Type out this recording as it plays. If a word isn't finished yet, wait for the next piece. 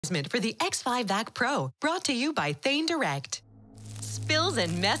For the X5VACPRO, brought to you by Thane Direct. Spills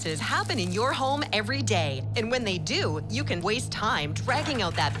and messes happen in your home every day, and when they do, you can waste time dragging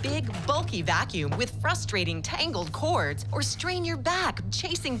out that big, bulky vacuum with frustrating tangled cords, or strain your back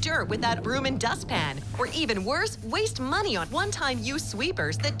chasing dirt with that broom and dustpan, or even worse, waste money on one-time use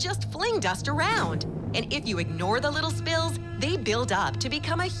sweepers that just fling dust around. And if you ignore the little spills, they build up to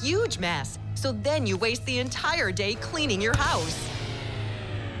become a huge mess, so then you waste the entire day cleaning your house.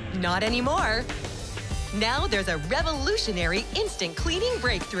 Not anymore. Now there's a revolutionary instant cleaning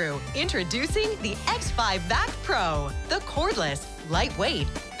breakthrough. Introducing the X5VACPRO, the cordless, lightweight,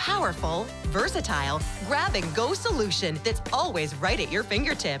 powerful, versatile, grab-and-go solution that's always right at your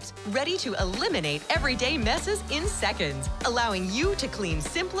fingertips, ready to eliminate everyday messes in seconds, allowing you to clean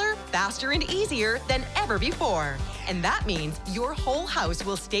simpler, faster, and easier than ever before. And that means your whole house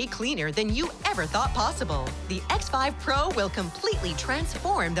will stay cleaner than you ever thought possible. The X5Pro will completely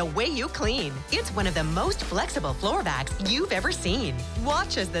transform the way you clean. It's one of the most flexible floor vacs you've ever seen.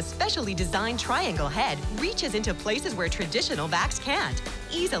 Watch as the specially designed triangle head reaches into places where traditional vacs can't,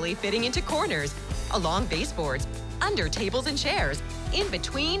 easily fitting into corners, along baseboards, under tables and chairs, in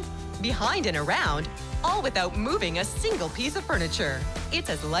between, behind and around, all without moving a single piece of furniture. It's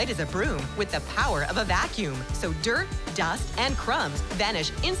as light as a broom with the power of a vacuum, so dirt, dust, and crumbs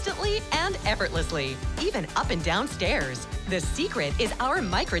vanish instantly and effortlessly, even up and down stairs. The secret is our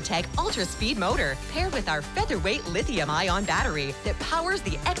Microtech ultra-speed motor, paired with our featherweight lithium-ion battery that powers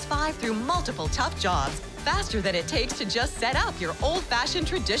the X5 through multiple tough jobs, faster than it takes to just set up your old-fashioned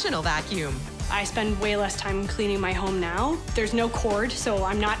traditional vacuum. I spend way less time cleaning my home now. There's no cord, so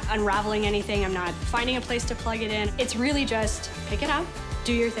I'm not unraveling anything. I'm not finding a place to plug it in. It's really just pick it up,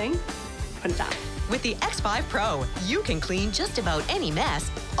 do your thing, put it down. With the X5 Pro, you can clean just about any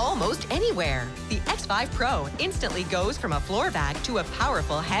mess, almost anywhere. The X5 Pro instantly goes from a floor vac to a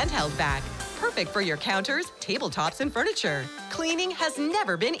powerful handheld vac. Perfect for your counters, tabletops, and furniture. Cleaning has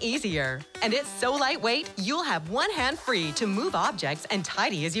never been easier. And it's so lightweight, you'll have one hand free to move objects and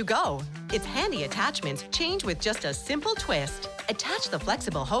tidy as you go. Its handy attachments change with just a simple twist. Attach the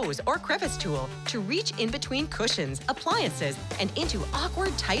flexible hose or crevice tool to reach in between cushions, appliances, and into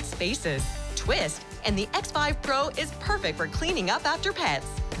awkward, tight spaces. Twist, and the X5 Pro is perfect for cleaning up after pets.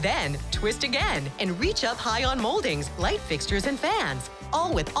 Then, twist again and reach up high on moldings, light fixtures, and fans,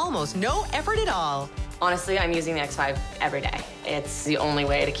 all with almost no effort at all. Honestly, I'm using the X5 every day. It's the only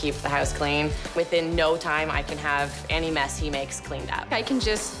way to keep the house clean. Within no time, I can have any mess he makes cleaned up. I can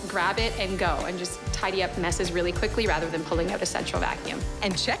just grab it and go and just tidy up messes really quickly rather than pulling out a central vacuum.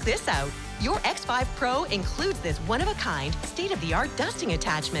 And check this out. Your X5 Pro includes this one-of-a-kind, state-of-the-art dusting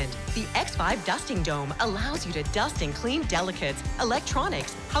attachment. The X5 Dusting Dome allows you to dust and clean delicates,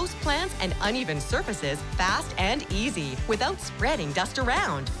 electronics, houseplants, and uneven surfaces fast and easy without spreading dust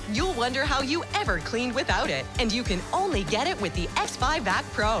around. You'll wonder how you ever cleaned without it, and you can only get it with the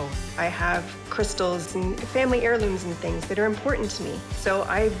X5VACPRO. I have crystals and family heirlooms and things that are important to me. So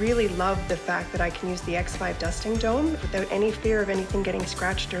I really love the fact that I can use the X5 Dusting Dome without any fear of anything getting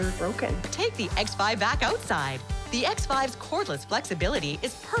scratched or broken. Take the X5VAC outside. The X5's cordless flexibility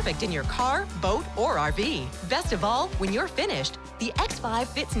is perfect in your car, boat, or RV. Best of all, when you're finished, the X5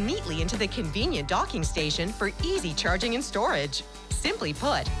 fits neatly into the convenient docking station for easy charging and storage. Simply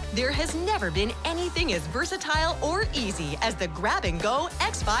put, there has never been anything as versatile or easy as the grab-and-go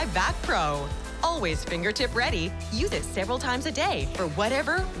X5VACPRO. Always fingertip ready, use it several times a day for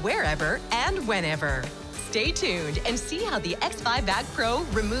whatever, wherever, and whenever. Stay tuned and see how the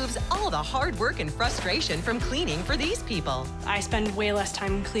X5VACPRO removes all the hard work and frustration from cleaning for these people. I spend way less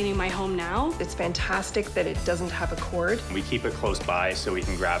time cleaning my home now. It's fantastic that it doesn't have a cord. We keep it close by so we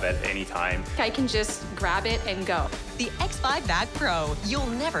can grab it anytime. I can just grab it and go. The X5VACPRO, you'll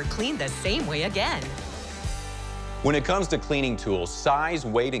never clean the same way again. When it comes to cleaning tools, size,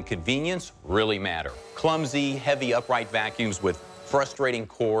 weight, and convenience really matter. Clumsy, heavy upright vacuums with frustrating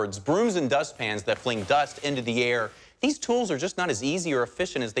cords, brooms and dustpans that fling dust into the air. These tools are just not as easy or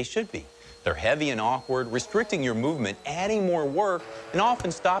efficient as they should be. They're heavy and awkward, restricting your movement, adding more work, and often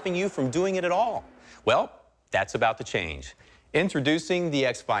stopping you from doing it at all. Well, that's about to change. Introducing the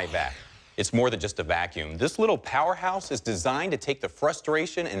X5VAC. It's more than just a vacuum. This little powerhouse is designed to take the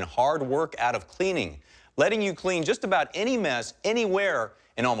frustration and hard work out of cleaning, letting you clean just about any mess, anywhere,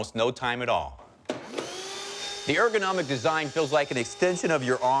 in almost no time at all. The ergonomic design feels like an extension of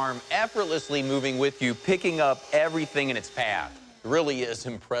your arm, effortlessly moving with you, picking up everything in its path. It really is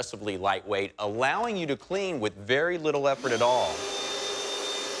impressively lightweight, allowing you to clean with very little effort at all.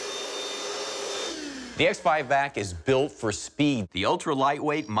 The X5VAC is built for speed. The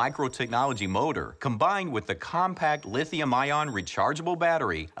ultra-lightweight micro-technology motor, combined with the compact lithium-ion rechargeable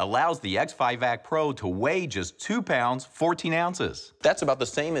battery, allows the X5VACPRO to weigh just 2 pounds, 14 ounces. That's about the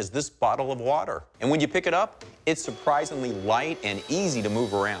same as this bottle of water. And when you pick it up, it's surprisingly light and easy to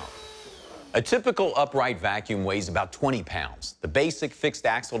move around. A typical upright vacuum weighs about 20 pounds. The basic fixed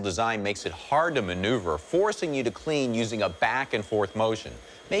axle design makes it hard to maneuver, forcing you to clean using a back and forth motion,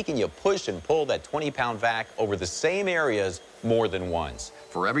 making you push and pull that 20-pound vac over the same areas more than once.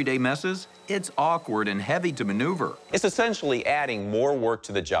 For everyday messes, it's awkward and heavy to maneuver. It's essentially adding more work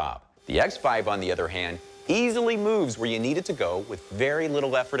to the job. The X5, on the other hand, easily moves where you need it to go with very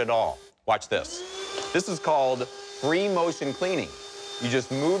little effort at all. Watch this. This is called free motion cleaning. You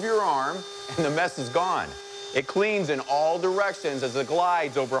just move your arm and the mess is gone. It cleans in all directions as it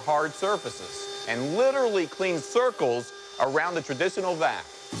glides over hard surfaces and literally cleans circles around the traditional vac.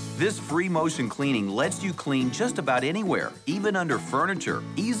 This free motion cleaning lets you clean just about anywhere, even under furniture,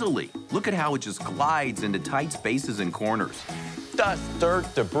 easily. Look at how it just glides into tight spaces and corners. Dust,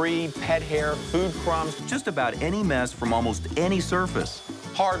 dirt, debris, pet hair, food crumbs, just about any mess from almost any surface.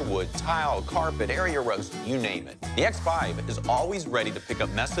 Hardwood, tile, carpet, area rugs, you name it. The X5 is always ready to pick up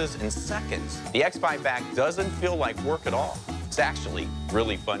messes in seconds. The X5VAC doesn't feel like work at all. It's actually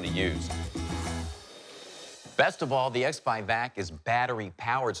really fun to use. Best of all, the X5VAC is battery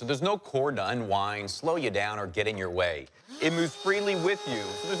powered, so there's no cord to unwind, slow you down, or get in your way. It moves freely with you,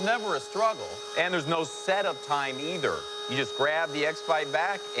 so there's never a struggle. And there's no setup time either. You just grab the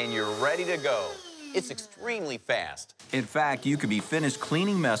X5VAC and you're ready to go. It's extremely fast. In fact, you could be finished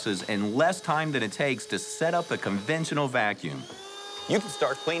cleaning messes in less time than it takes to set up a conventional vacuum. You can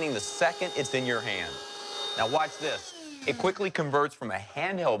start cleaning the second it's in your hand. Now watch this. It quickly converts from a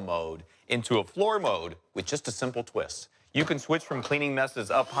handheld mode into a floor mode with just a simple twist. You can switch from cleaning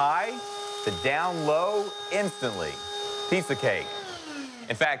messes up high to down low instantly. Piece of cake.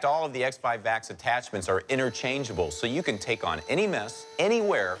 In fact, all of the X5VAC's attachments are interchangeable, so you can take on any mess,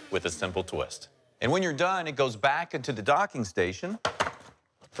 anywhere, with a simple twist. And when you're done, it goes back into the docking station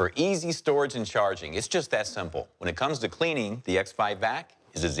for easy storage and charging. It's just that simple. When it comes to cleaning, the X5VAC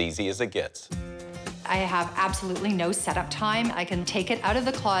is as easy as it gets. I have absolutely no setup time. I can take it out of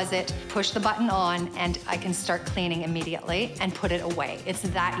the closet, push the button on, and I can start cleaning immediately and put it away. It's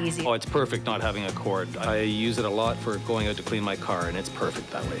that easy. Oh, it's perfect not having a cord. I use it a lot for going out to clean my car, and it's perfect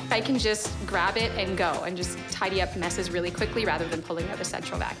that way. I can just grab it and go and just tidy up messes really quickly rather than pulling out a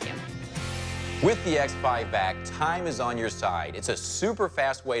central vacuum. With the X5VAC, time is on your side. It's a super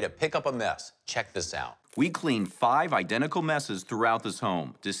fast way to pick up a mess. Check this out. We cleaned 5 identical messes throughout this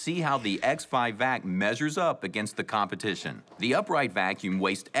home to see how the X5VAC measures up against the competition. The upright vacuum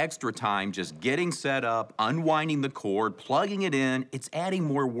wastes extra time just getting set up, unwinding the cord, plugging it in. It's adding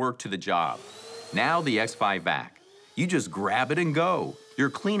more work to the job. Now the X5VAC. You just grab it and go.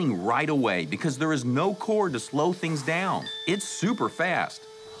 You're cleaning right away because there is no cord to slow things down. It's super fast.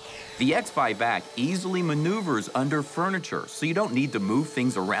 The X5VAC easily maneuvers under furniture, so you don't need to move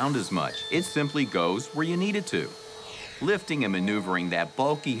things around as much. It simply goes where you need it to. Lifting and maneuvering that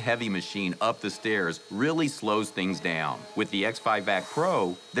bulky, heavy machine up the stairs really slows things down. With the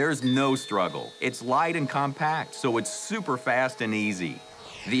X5VACPRO, there's no struggle. It's light and compact, so it's super fast and easy.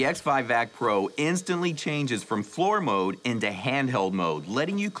 The X5VACPRO instantly changes from floor mode into handheld mode,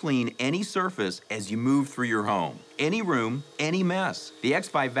 letting you clean any surface as you move through your home. Any room, any mess. The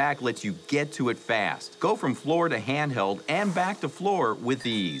X5VAC lets you get to it fast. Go from floor to handheld and back to floor with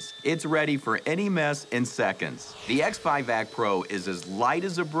ease. It's ready for any mess in seconds. The X5VACPRO is as light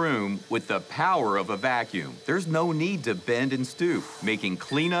as a broom with the power of a vacuum. There's no need to bend and stoop, making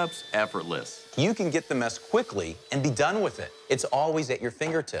cleanups effortless. You can get the mess quickly and be done with it. It's always at your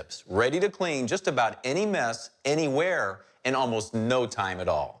fingertips, ready to clean just about any mess, anywhere, in almost no time at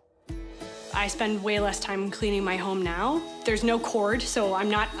all. I spend way less time cleaning my home now. There's no cord, so I'm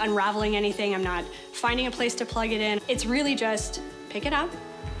not unraveling anything. I'm not finding a place to plug it in. It's really just pick it up,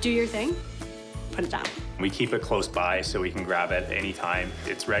 do your thing, put it down. We keep it close by so we can grab it anytime.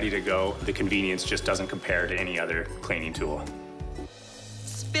 It's ready to go. The convenience just doesn't compare to any other cleaning tool.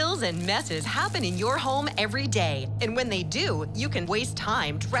 Spills and messes happen in your home every day. And when they do, you can waste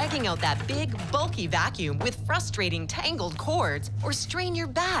time dragging out that big, bulky vacuum with frustrating tangled cords, or strain your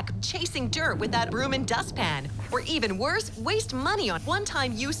back chasing dirt with that broom and dustpan. Or even worse, waste money on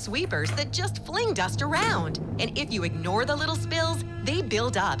one-time use sweepers that just fling dust around. And if you ignore the little spills, they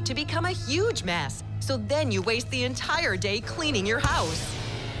build up to become a huge mess. So then you waste the entire day cleaning your house.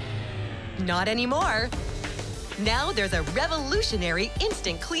 Not anymore. Now there's a revolutionary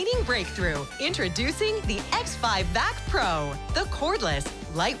instant cleaning breakthrough. Introducing the X5VACPRO, the cordless,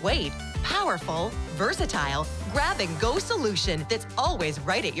 lightweight, powerful, versatile, grab-and-go solution that's always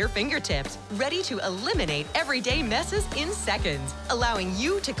right at your fingertips, ready to eliminate everyday messes in seconds, allowing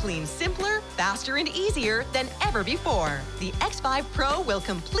you to clean simpler, faster, and easier than ever before. The X5 Pro will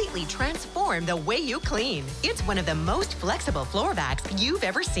completely transform the way you clean. It's one of the most flexible floor vacs you've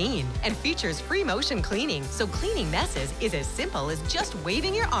ever seen and features free motion cleaning, so cleaning messes is as simple as just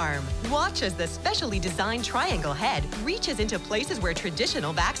waving your arm. Watch as the specially designed triangle head reaches into places where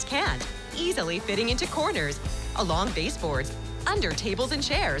traditional vacs can't, easily fitting into corners, along baseboards, under tables and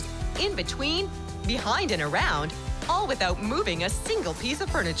chairs, in between, behind and around, all without moving a single piece of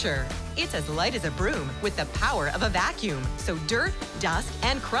furniture. It's as light as a broom with the power of a vacuum, so dirt, dust,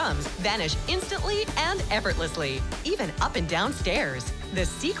 and crumbs vanish instantly and effortlessly, even up and down stairs. The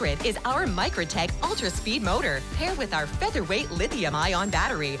secret is our Microtech ultra-speed motor paired with our featherweight lithium-ion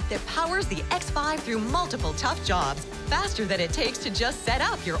battery that powers the X5 through multiple tough jobs, faster than it takes to just set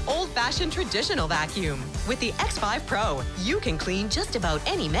up your old-fashioned traditional vacuum. With the X5 Pro, you can clean just about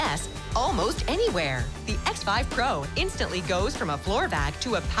any mess, almost anywhere. The X5 Pro instantly goes from a floor vac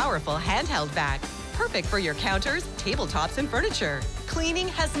to a powerful handheld vac, perfect for your counters, tabletops, and furniture. Cleaning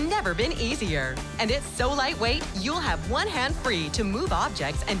has never been easier. And it's so lightweight, you'll have one hand free to move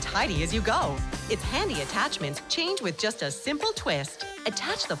objects and tidy as you go. Its handy attachments change with just a simple twist.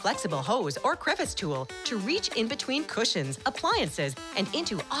 Attach the flexible hose or crevice tool to reach in between cushions, appliances, and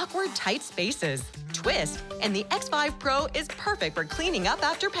into awkward, tight spaces. Twist, and the X5 Pro is perfect for cleaning up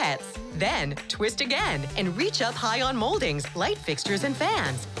after pets. Then, twist again and reach up high on moldings, light fixtures, and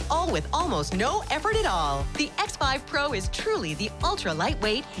fans, all with almost no effort at all. The X5 Pro is truly the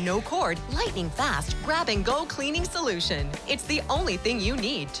ultra-lightweight, no-cord, lightning-fast, grab-and-go cleaning solution. It's the only thing you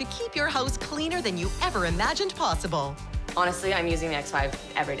need to keep your house cleaner than you ever imagined possible. Honestly, I'm using the X5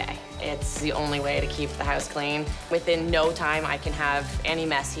 every day. It's the only way to keep the house clean. Within no time, I can have any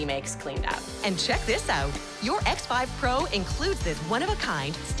mess he makes cleaned up. And check this out. Your X5 Pro includes this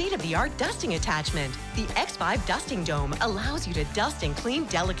one-of-a-kind, state-of-the-art dusting attachment. The X5 Dusting Dome allows you to dust and clean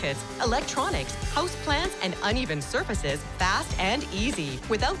delicates, electronics, houseplants, and uneven surfaces fast and easy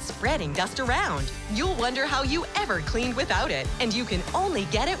without spreading dust around. You'll wonder how you ever cleaned without it, and you can only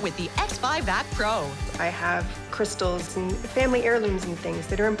get it with the X5VAC Pro. I have crystals and family heirlooms and things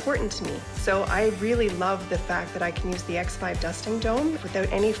that are important to me. So I really love the fact that I can use the X5 Dusting Dome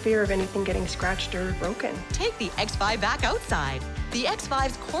without any fear of anything getting scratched or broken. Take the X5VAC outside. The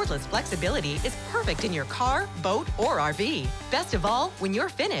X5's cordless flexibility is perfect in your car, boat, or RV. Best of all, when you're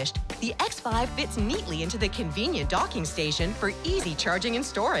finished, the X5 fits neatly into the convenient docking station for easy charging and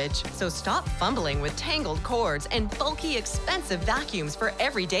storage. So stop fumbling with tangled cords and bulky, expensive vacuums for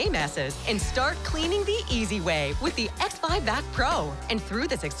everyday messes and start cleaning the easy way with the X5VAC Pro. And through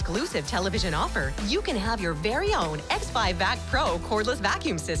this exclusive television offer, you can have your very own X5VAC Pro cordless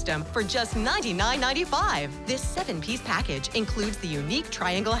vacuum system for just $99.95. This 7-piece package includes the unique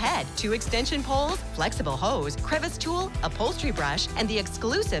triangle head, 2 extension poles, flexible hose, crevice tool, upholstery brush, and the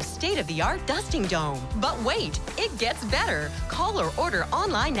exclusive state-of-the-art dusting dome. But wait, it gets better. Call or order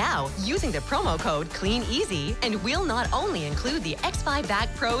online now using the promo code CLEANEASY, and we'll not only include the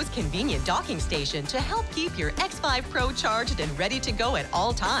X5VAC Pro's convenient docking station to help keep your X5 Pro charged and ready to go at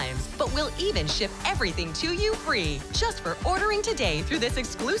all times, but we'll even ship everything to you free just for ordering today through this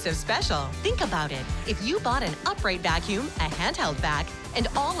exclusive special. Think about it. If you bought an upright vacuum, a handheld vac, and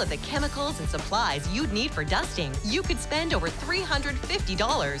all of the chemicals and supplies you'd need for dusting, you could spend over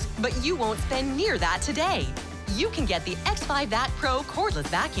 $350, but you won't spend near that today. You can get the X5VAC Pro cordless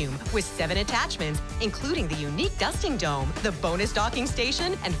vacuum with 7 attachments, including the unique dusting dome, the bonus docking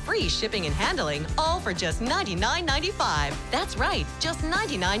station, and free shipping and handling, all for just $99.95. That's right, just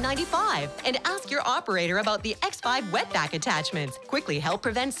 $99.95. And ask your operator about the X5 wet vac attachments. Quickly help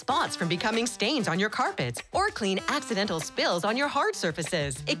prevent spots from becoming stains on your carpets or clean accidental spills on your hard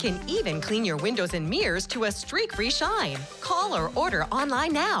surfaces. It can even clean your windows and mirrors to a streak-free shine. Call or order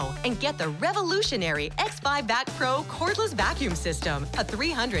online now and get the revolutionary X5VAC Pro cordless vacuum system, a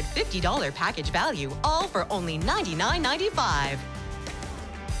 $350 package value, all for only $99.95.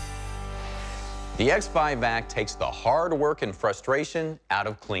 The X5VAC takes the hard work and frustration out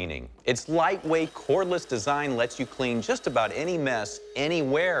of cleaning. Its lightweight, cordless design lets you clean just about any mess,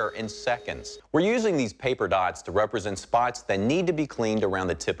 anywhere, in seconds. We're using these paper dots to represent spots that need to be cleaned around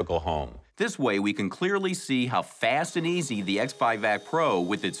the typical home. This way, we can clearly see how fast and easy the X5VAC Pro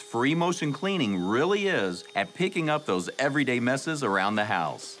with its free motion cleaning really is at picking up those everyday messes around the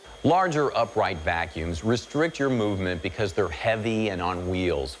house. Larger upright vacuums restrict your movement because they're heavy and on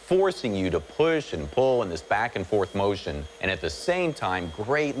wheels, forcing you to push and pull in this back and forth motion, and at the same time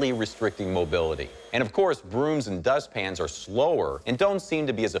greatly restricting mobility. And of course, brooms and dustpans are slower and don't seem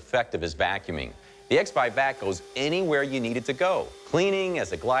to be as effective as vacuuming. The X5VAC goes anywhere you need it to go, cleaning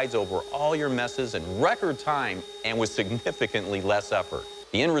as it glides over all your messes in record time and with significantly less effort.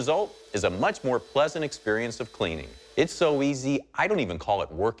 The end result is a much more pleasant experience of cleaning. It's so easy, I don't even call it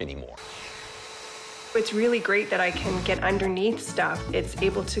work anymore. It's really great that I can get underneath stuff. It's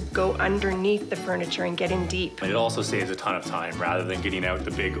able to go underneath the furniture and get in deep. It also saves a ton of time. Rather than getting out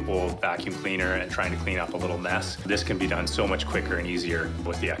the big old vacuum cleaner and trying to clean up a little mess, this can be done so much quicker and easier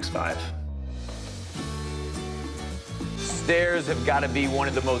with the X5. Stairs have got to be one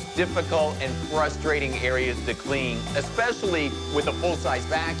of the most difficult and frustrating areas to clean, especially with a full-size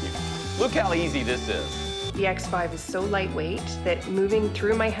vacuum. Look how easy this is. The X5 is so lightweight that moving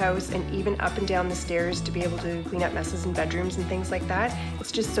through my house and even up and down the stairs to be able to clean up messes in bedrooms and things like that,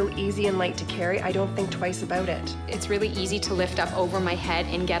 it's just so easy and light to carry. I don't think twice about it. It's really easy to lift up over my head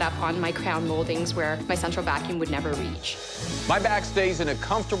and get up on my crown moldings where my central vacuum would never reach. My back stays in a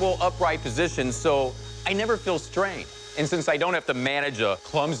comfortable upright position, so I never feel strained. And since I don't have to manage a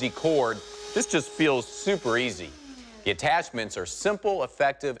clumsy cord, this just feels super easy. The attachments are simple,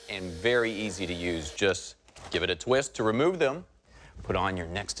 effective, and very easy to use. Just give it a twist to remove them, put on your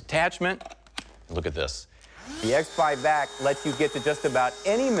next attachment. Look at this. The X5VAC lets you get to just about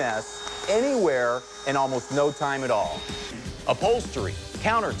any mess, anywhere, in almost no time at all. Upholstery,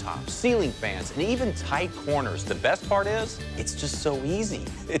 countertops, ceiling fans, and even tight corners. The best part is, it's just so easy.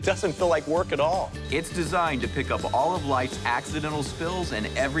 It doesn't feel like work at all. It's designed to pick up all of life's accidental spills and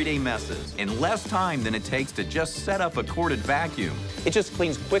everyday messes in less time than it takes to just set up a corded vacuum. It just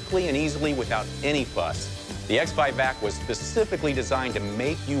cleans quickly and easily without any fuss. The X5VAC was specifically designed to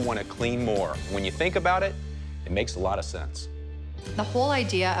make you want to clean more. When you think about it, it makes a lot of sense. The whole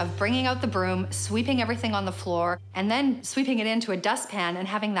idea of bringing out the broom, sweeping everything on the floor, and then sweeping it into a dustpan and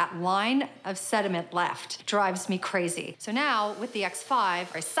having that line of sediment left drives me crazy. So now, with the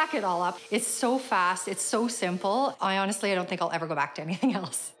X5, I suck it all up. It's so fast, it's so simple. I don't think I'll ever go back to anything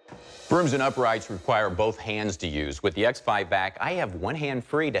else. Brooms and uprights require both hands to use. With the X5VAC, I have one hand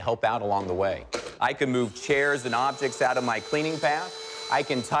free to help out along the way. I can move chairs and objects out of my cleaning path. I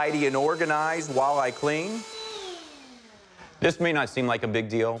can tidy and organize while I clean. This may not seem like a big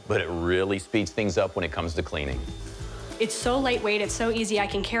deal, but it really speeds things up when it comes to cleaning. It's so lightweight, it's so easy, I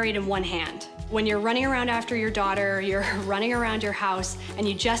can carry it in one hand. When you're running around after your daughter, you're running around your house, and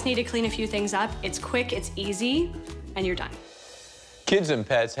you just need to clean a few things up, it's quick, it's easy, and you're done. Kids and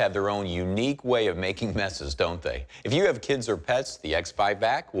pets have their own unique way of making messes, don't they? If you have kids or pets, the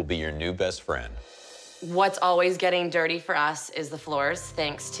X5VAC will be your new best friend. What's always getting dirty for us is the floors,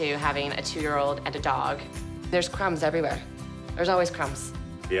 thanks to having a 2-year-old and a dog. There's crumbs everywhere. There's always crumbs.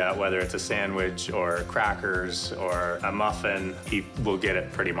 Yeah, whether it's a sandwich or crackers or a muffin, he will get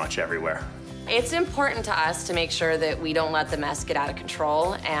it pretty much everywhere. It's important to us to make sure that we don't let the mess get out of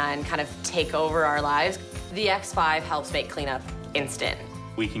control and kind of take over our lives. The X5 helps make cleanup instant.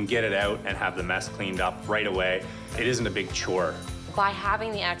 We can get it out and have the mess cleaned up right away. It isn't a big chore. By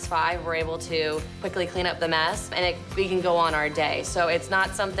having the X5, we're able to quickly clean up the mess and we can go on our day. So it's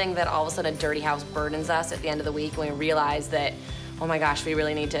not something that all of a sudden a dirty house burdens us at the end of the week when we realize that, oh my gosh, we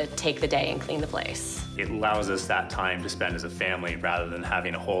really need to take the day and clean the place. It allows us that time to spend as a family rather than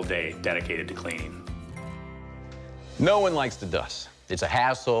having a whole day dedicated to cleaning. No one likes to dust. It's a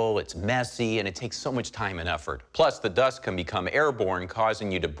hassle, it's messy, and it takes so much time and effort. Plus, the dust can become airborne, causing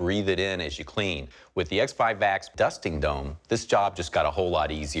you to breathe it in as you clean. With the X5VAC's dusting dome, this job just got a whole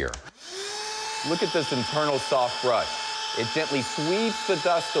lot easier. Look at this internal soft brush. It gently sweeps the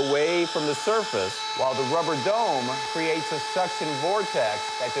dust away from the surface, while the rubber dome creates a suction vortex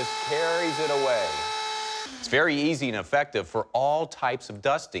that just carries it away. It's very easy and effective for all types of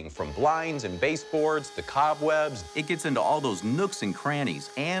dusting, from blinds and baseboards to cobwebs. It gets into all those nooks and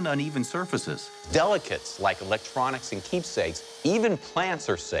crannies and uneven surfaces. Delicates like electronics and keepsakes, even plants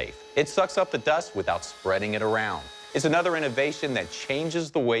are safe. It sucks up the dust without spreading it around. It's another innovation that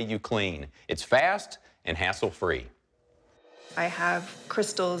changes the way you clean. It's fast and hassle-free. I have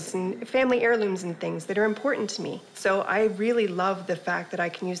crystals and family heirlooms and things that are important to me. So I really love the fact that I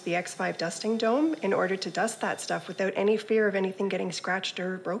can use the X5 dusting dome in order to dust that stuff without any fear of anything getting scratched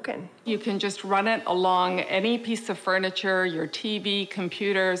or broken. You can just run it along any piece of furniture, your TV,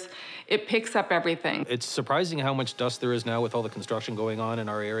 computers. It picks up everything. It's surprising how much dust there is now with all the construction going on in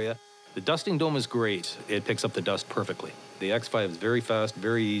our area. The dusting dome is great. It picks up the dust perfectly. The X5 is very fast,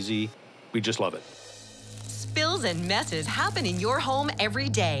 very easy. We just love it. Spills Spills and messes happen in your home every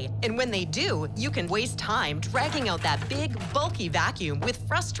day. And when they do, you can waste time dragging out that big, bulky vacuum with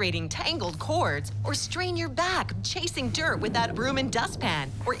frustrating tangled cords, or strain your back chasing dirt with that broom and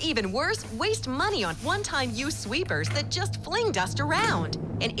dustpan, or even worse, waste money on one-time use sweepers that just fling dust around.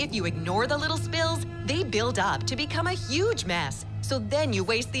 And if you ignore the little spills, they build up to become a huge mess. So then you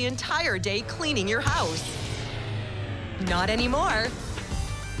waste the entire day cleaning your house. Not anymore.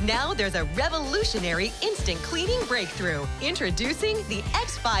 Now there's a revolutionary instant cleaning breakthrough. Introducing the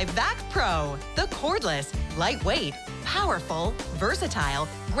X5VACPRO, the cordless, lightweight, powerful, versatile,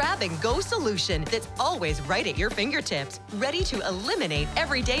 grab-and-go solution that's always right at your fingertips, ready to eliminate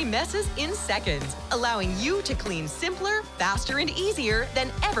everyday messes in seconds, allowing you to clean simpler, faster, and easier than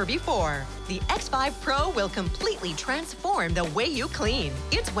ever before. The X5 Pro will completely transform the way you clean.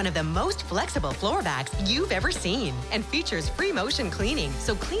 It's one of the most flexible floor vacs you've ever seen and features free motion cleaning,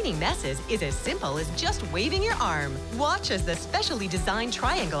 so cleaning messes is as simple as just waving your arm. Watch as the specially designed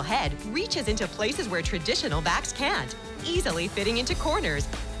triangle head reaches into places where traditional vacs can't, easily fitting into corners,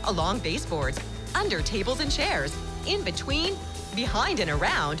 along baseboards, under tables and chairs, in between, behind and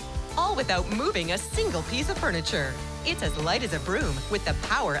around, all without moving a single piece of furniture. It's as light as a broom with the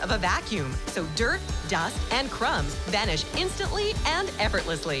power of a vacuum, so dirt, dust, and crumbs vanish instantly and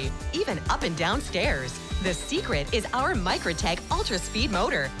effortlessly, even up and down stairs. The secret is our Microtech ultra-speed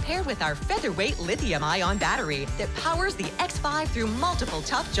motor, paired with our featherweight lithium-ion battery that powers the X5 through multiple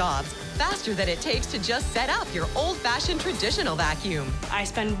tough jobs, faster than it takes to just set up your old-fashioned traditional vacuum. I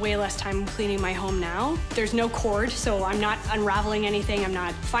spend way less time cleaning my home now. There's no cord, so I'm not unraveling anything. I'm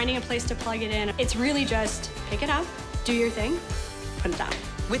not finding a place to plug it in. It's really just pick it up, do your thing, put it down.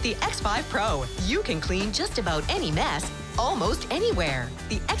 With the X5 Pro, you can clean just about any mess, almost anywhere.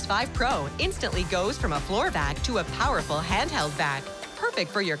 The X5 Pro instantly goes from a floor vac to a powerful handheld vac, perfect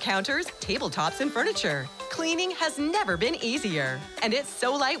for your counters, tabletops, and furniture. Cleaning has never been easier. And it's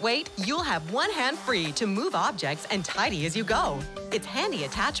so lightweight, you'll have one hand free to move objects and tidy as you go. Its handy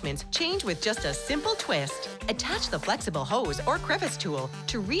attachments change with just a simple twist. Attach the flexible hose or crevice tool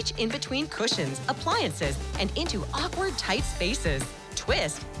to reach in between cushions, appliances, and into awkward, tight spaces.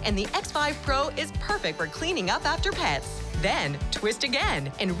 Twist, and the X5 Pro is perfect for cleaning up after pets. Then, twist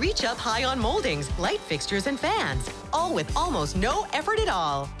again and reach up high on moldings, light fixtures, and fans, all with almost no effort at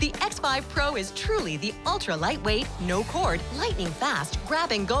all. The X5 Pro is truly the ultra-lightweight, no-cord, lightning-fast,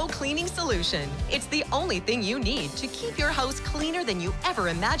 grab-and-go cleaning solution. It's the only thing you need to keep your house cleaner than you ever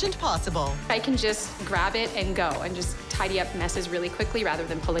imagined possible. I can just grab it and go and just tidy up messes really quickly rather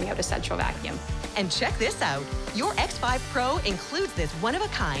than pulling out a central vacuum. And check this out. Your X5 Pro includes this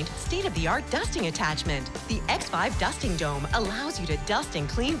one-of-a-kind, state-of-the-art dusting attachment. The X5 Dusting Dome allows you to dust and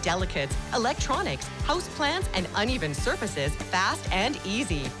clean delicates, electronics, houseplants, and uneven surfaces fast and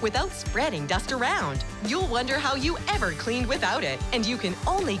easy without spreading dust around. You'll wonder how you ever cleaned without it, and you can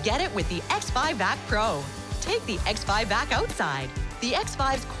only get it with the X5VAC Pro. Take the X5VAC outside. The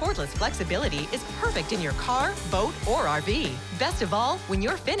X5's cordless flexibility is perfect in your car, boat, or RV. Best of all, when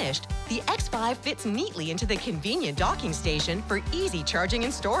you're finished, the X5 fits neatly into the convenient docking station for easy charging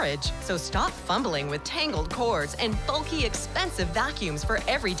and storage. So stop fumbling with tangled cords and bulky, expensive vacuums for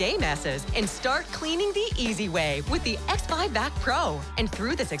everyday messes and start cleaning the easy way with the X5VAC Pro. And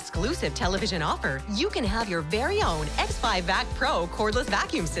through this exclusive television offer, you can have your very own X5VAC Pro cordless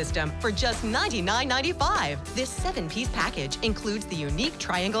vacuum system for just $99.95. This 7-piece package includes the unique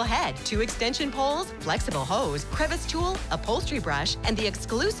triangle head, 2 extension poles, flexible hose, crevice tool, upholstery brush, and the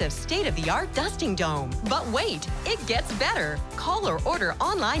exclusive state-of-the-art dusting dome. But wait, it gets better. Call or order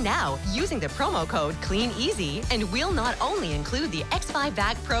online now using the promo code CLEANEASY, and we'll not only include the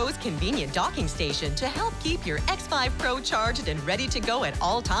X5VAC Pro's convenient docking station to help keep your X5 Pro charged and ready to go at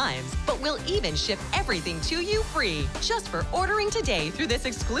all times, but we'll even ship everything to you free just for ordering today through this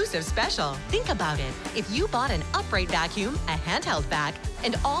exclusive special. Think about it. If you bought an upright vacuum, a handheld vac,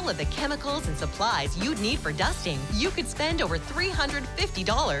 and all of the chemicals and supplies you'd need for dusting, you could spend over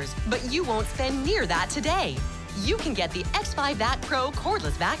 $350, but you won't spend near that today. You can get the X5VAC Pro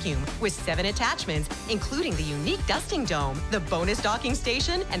cordless vacuum with 7 attachments, including the unique dusting dome, the bonus docking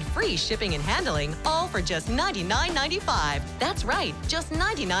station, and free shipping and handling, all for just $99.95. That's right, just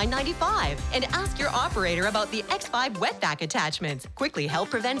 $99.95. And ask your operator about the X5 wet vac attachments. Quickly help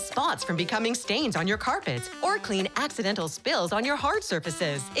prevent spots from becoming stains on your carpets or clean accidental spills on your hard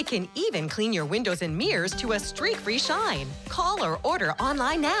surfaces. It can even clean your windows and mirrors to a streak-free shine. Call or order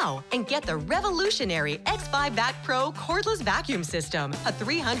online now and get the revolutionary X5VAC Pro cordless vacuum system, a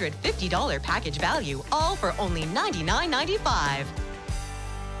 $350 package value, all for only $99.95.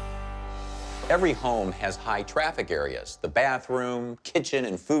 Every home has high traffic areas: the bathroom, kitchen,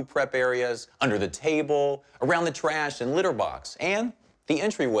 and food prep areas, under the table, around the trash and litter box, and the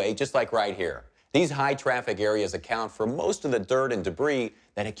entryway, just like right here. These high traffic areas account for most of the dirt and debris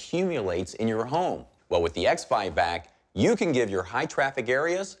that accumulates in your home. Well, with the X5VAC, you can give your high traffic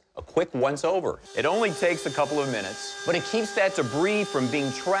areas a quick once-over. It only takes a couple of minutes, but it keeps that debris from being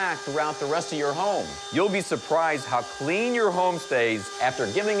tracked throughout the rest of your home. You'll be surprised how clean your home stays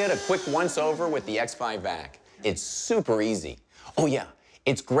after giving it a quick once-over with the X5VAC. It's super easy. Oh yeah,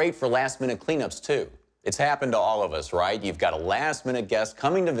 it's great for last-minute cleanups too. It's happened to all of us, right? You've got a last-minute guest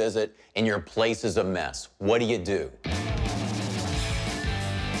coming to visit and your place is a mess. What do?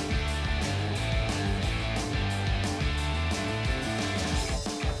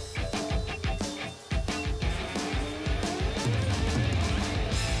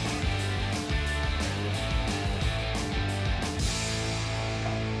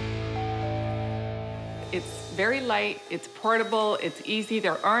 It's very light, it's portable, it's easy.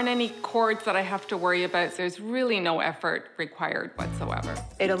 There aren't any cords that I have to worry about. So there's really no effort required whatsoever.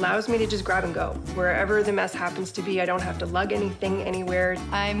 It allows me to just grab and go. Wherever the mess happens to be, I don't have to lug anything anywhere.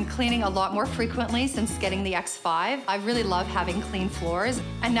 I'm cleaning a lot more frequently since getting the X5. I really love having clean floors.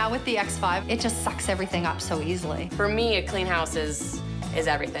 And now with the X5, it just sucks everything up so easily. For me, a clean house is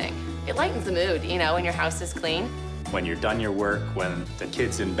everything. It lightens the mood, you know, when your house is clean. When you're done your work, when the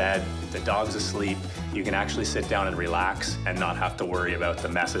kid's in bed, the dog's asleep, you can actually sit down and relax and not have to worry about the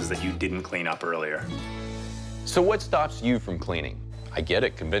messes that you didn't clean up earlier. So what stops you from cleaning? I get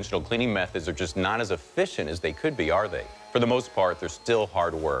it, conventional cleaning methods are just not as efficient as they could be, are they? For the most part, they're still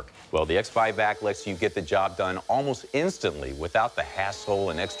hard work. Well, the X5VAC lets you get the job done almost instantly without the hassle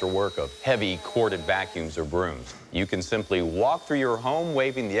and extra work of heavy corded vacuums or brooms. You can simply walk through your home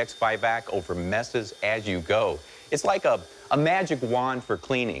waving the X5VAC over messes as you go. It's like a magic wand for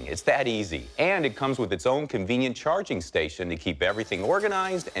cleaning. It's that easy. And it comes with its own convenient charging station to keep everything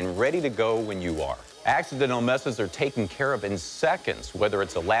organized and ready to go when you are. Accidental messes are taken care of in seconds, whether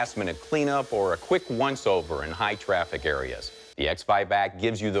it's a last-minute cleanup or a quick once-over in high-traffic areas. The X5VAC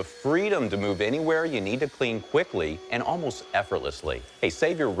gives you the freedom to move anywhere you need to clean quickly and almost effortlessly. Hey,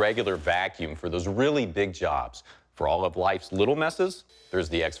 save your regular vacuum for those really big jobs. For all of life's little messes, there's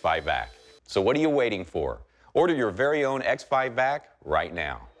the X5VAC. So what are you waiting for? Order your very own X5VAC right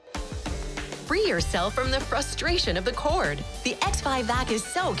now. Free yourself from the frustration of the cord. The X5VAC is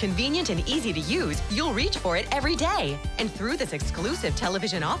so convenient and easy to use, you'll reach for it every day. And through this exclusive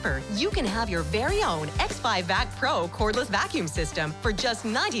television offer, you can have your very own X5VACPRO cordless vacuum system for just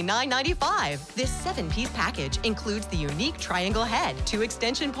 $99.95. This 7-piece package includes the unique triangle head, 2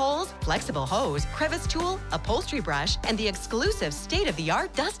 extension poles, flexible hose, crevice tool, upholstery brush, and the exclusive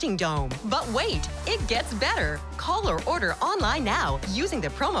state-of-the-art dusting dome. But wait, it gets better. Call or order online now using the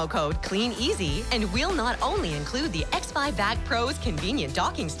promo code CLEANEASY, and we'll not only include the X5VACPRO's convenient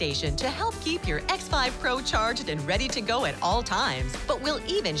docking station to help keep your X5 Pro charged and ready to go at all times, but we'll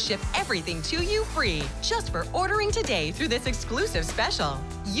even ship everything to you free just for ordering today through this exclusive special.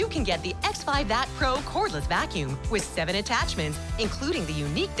 You can get the X5VACPRO cordless vacuum with 7 attachments, including the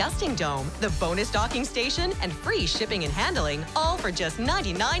unique dusting dome, the bonus docking station, and free shipping and handling, all for just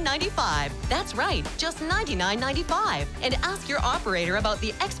 $99.95. That's right, just $99.95. And ask your operator about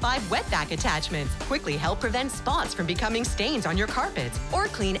the X5 wet vac attachments. Quickly help prevent spots from becoming stains on your carpets or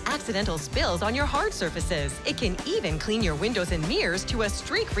clean accidental spills on your hard surfaces. It can even clean your windows and mirrors to a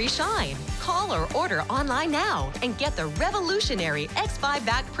streak-free shine. Call or order online now and get the revolutionary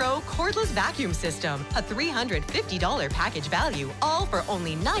X5VACPRO cordless vacuum system, a $350 package value, all for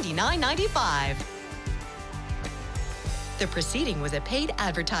only $99.95. The proceeding was a paid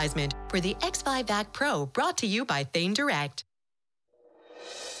advertisement for the X5VACPRO, brought to you by Thane Direct.